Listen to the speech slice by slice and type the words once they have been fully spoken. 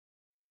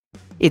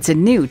It's a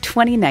new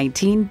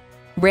 2019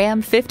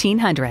 Ram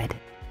 1500.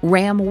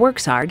 Ram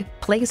works hard,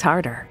 plays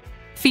harder.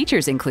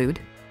 Features include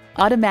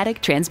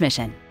automatic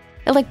transmission,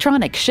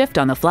 electronic shift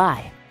on the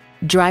fly,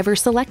 driver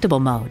selectable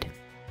mode,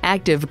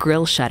 active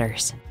grille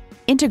shutters,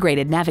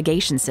 integrated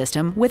navigation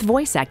system with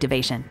voice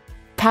activation,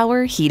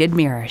 power heated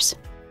mirrors,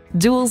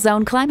 dual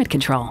zone climate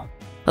control,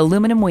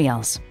 aluminum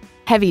wheels,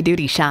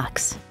 heavy-duty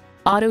shocks,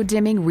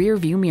 auto-dimming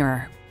rear-view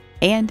mirror,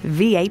 and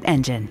V8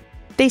 engine.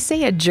 They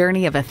say a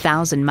journey of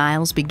 1,000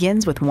 miles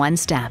begins with one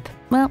step.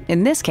 Well,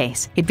 in this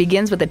case, it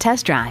begins with a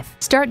test drive.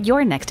 Start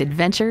your next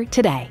adventure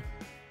today.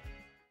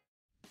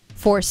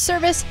 For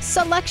service,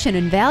 selection,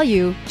 and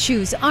value,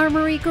 choose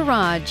Armory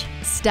Garage.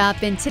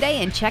 Stop in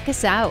today and check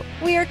us out.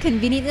 We are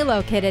conveniently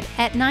located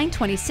at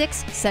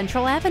 926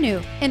 Central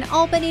Avenue in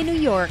Albany, New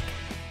York.